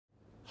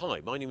Hi,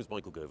 my name is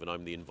Michael Gove and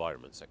I'm the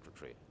Environment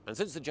Secretary. And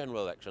since the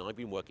general election, I've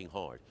been working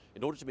hard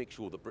in order to make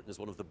sure that Britain is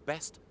one of the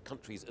best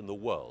countries in the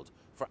world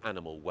for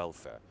animal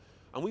welfare.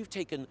 And we've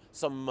taken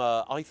some,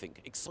 I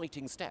think,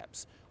 exciting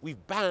steps.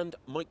 We've banned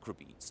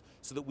microbeads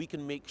so that we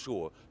can make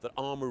sure that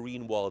our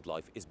marine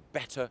wildlife is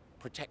better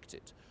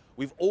protected.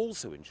 We've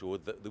also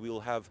ensured that we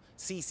will have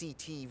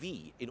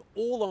CCTV in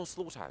all our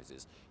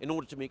slaughterhouses in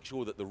order to make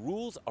sure that the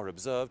rules are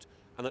observed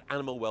and that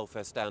animal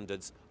welfare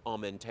standards are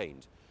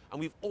maintained. And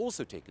we've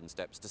also taken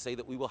steps to say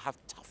that we will have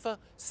tougher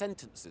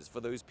sentences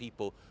for those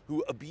people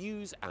who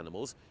abuse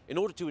animals in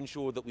order to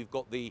ensure that we've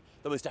got the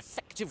most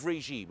effective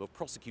regime of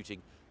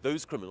prosecuting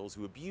those criminals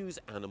who abuse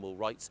animal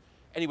rights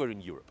anywhere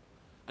in Europe.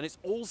 And it's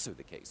also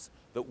the case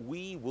that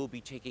we will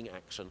be taking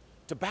action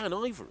to ban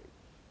ivory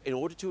in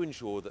order to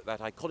ensure that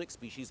that iconic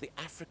species, the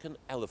African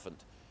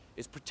elephant,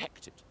 is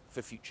protected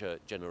for future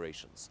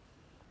generations.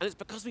 And it's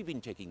because we've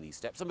been taking these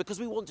steps and because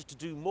we wanted to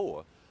do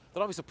more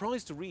that I was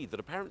surprised to read that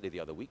apparently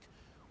the other week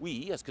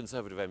we, as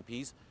Conservative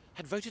MPs,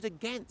 had voted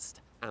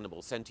against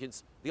animal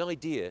sentience, the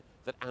idea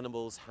that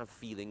animals have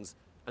feelings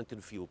and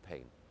can feel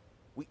pain.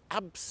 We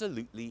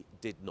absolutely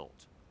did not.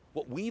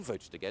 What we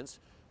voted against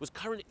was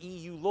current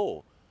EU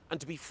law,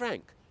 and to be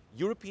frank,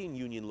 European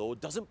Union law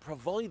doesn't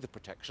provide the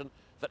protection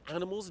that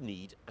animals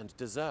need and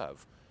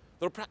deserve.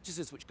 There are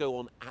practices which go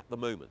on at the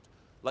moment,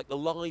 like the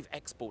live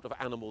export of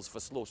animals for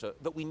slaughter,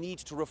 that we need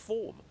to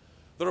reform.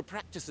 There are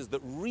practices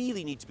that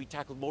really need to be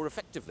tackled more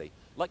effectively,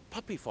 like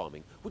puppy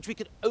farming, which we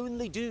can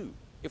only do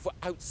if we're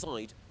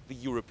outside the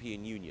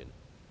European Union.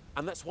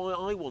 And that's why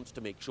I want to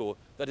make sure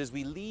that as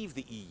we leave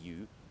the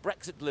EU,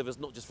 Brexit delivers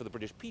not just for the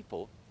British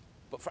people,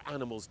 but for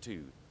animals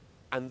too.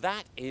 And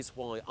that is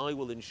why I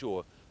will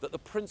ensure that the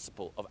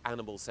principle of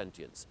animal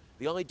sentience,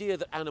 the idea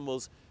that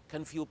animals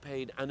can feel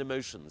pain and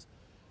emotions,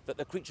 that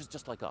they're creatures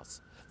just like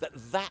us,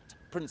 that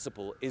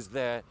principle is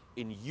there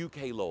in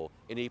UK law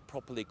in a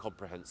properly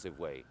comprehensive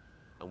way.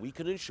 And we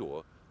can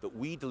ensure that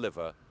we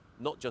deliver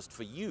not just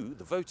for you,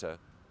 the voter,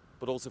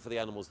 but also for the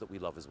animals that we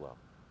love as well.